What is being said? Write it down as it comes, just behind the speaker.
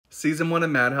Season 1 of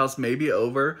Madhouse may be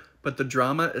over, but the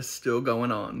drama is still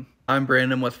going on. I'm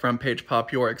Brandon with Front Page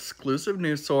Pop, your exclusive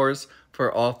news source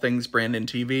for all things Brandon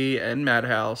TV and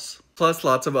Madhouse, plus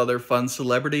lots of other fun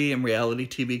celebrity and reality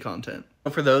TV content.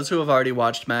 For those who have already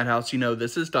watched Madhouse, you know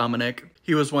this is Dominic.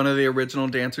 He was one of the original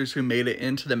dancers who made it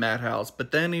into the Madhouse,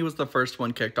 but then he was the first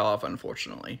one kicked off,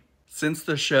 unfortunately. Since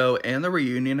the show and the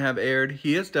reunion have aired,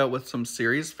 he has dealt with some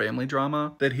serious family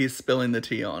drama that he's spilling the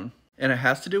tea on. And it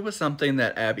has to do with something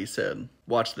that Abby said.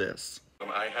 Watch this.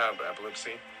 I have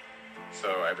epilepsy,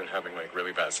 so I've been having like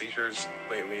really bad seizures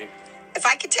lately. If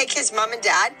I could take his mom and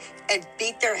dad and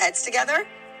beat their heads together,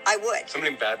 I would. So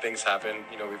many bad things happen,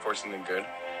 before something good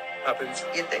happens.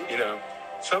 You think?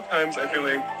 Sometimes I feel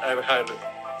like I've had...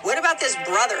 What about this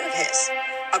brother of his?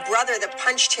 A brother that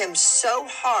punched him so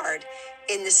hard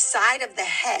in the side of the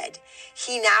head,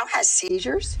 he now has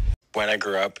seizures? When I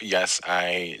grew up, yes,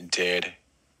 I did.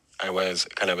 I was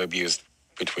kind of abused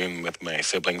with my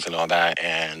siblings and all that,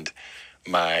 and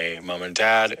my mom and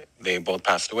dad, they both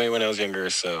passed away when I was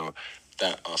younger, so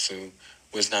that also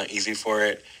was not easy for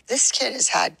it. This kid has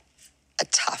had a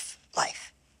tough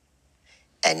life.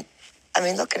 And, I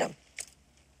mean, look at him.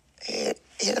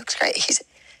 He looks great. He's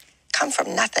come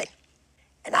from nothing.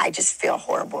 And I just feel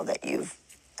horrible that you've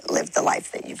lived the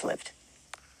life that you've lived.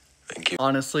 Thank you.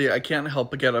 Honestly, I can't help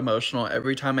but get emotional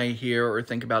every time I hear or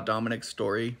think about Dominic's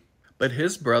story. But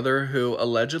his brother, who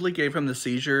allegedly gave him the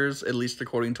seizures, at least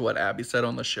according to what Abby said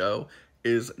on the show,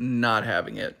 is not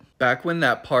having it. Back when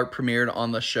that part premiered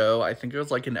on the show, I think it was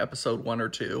like in episode 1 or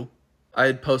 2, I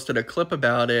had posted a clip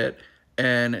about it,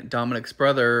 and Dominic's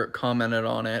brother commented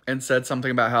on it and said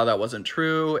something about how that wasn't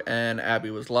true and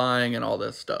Abby was lying and all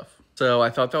this stuff. So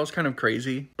I thought that was kind of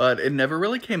crazy, but it never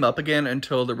really came up again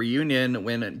until the reunion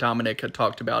when Dominic had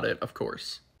talked about it, of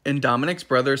course. And Dominic's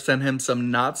brother sent him some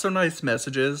not so nice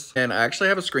messages, and I actually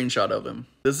have a screenshot of them.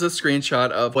 This is a screenshot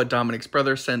of what Dominic's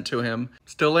brother sent to him.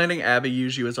 Still letting Abby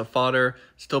use you as a fodder,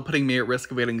 still putting me at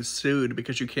risk of getting sued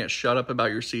because you can't shut up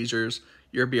about your seizures.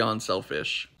 You're beyond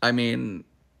selfish. I mean,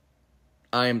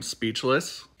 I am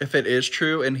speechless. If it is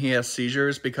true and he has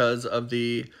seizures because of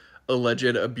the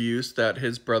alleged abuse that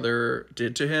his brother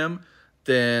did to him,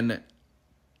 then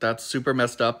that's super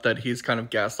messed up that he's kind of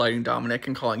gaslighting Dominic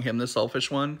and calling him the selfish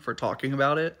one for talking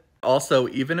about it. Also,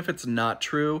 even if it's not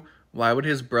true, why would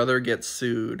his brother get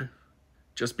sued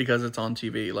just because it's on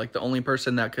TV? Like, the only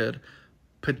person that could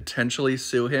potentially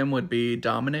sue him would be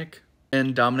Dominic.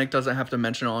 And Dominic doesn't have to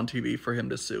mention it on TV for him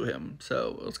to sue him,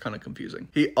 so it was kind of confusing.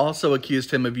 He also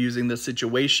accused him of using the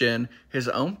situation, his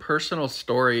own personal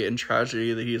story and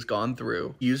tragedy that he's gone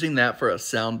through, using that for a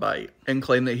soundbite, and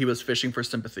claimed that he was fishing for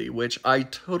sympathy, which I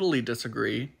totally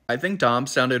disagree. I think Dom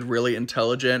sounded really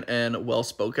intelligent and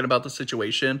well-spoken about the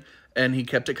situation, and he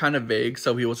kept it kind of vague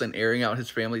so he wasn't airing out his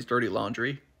family's dirty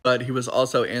laundry. But he was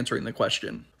also answering the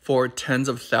question for tens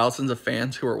of thousands of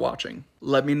fans who are watching.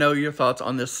 Let me know your thoughts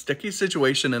on this sticky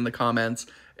situation in the comments,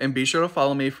 and be sure to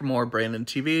follow me for more Brandon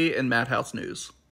TV and Madhouse news.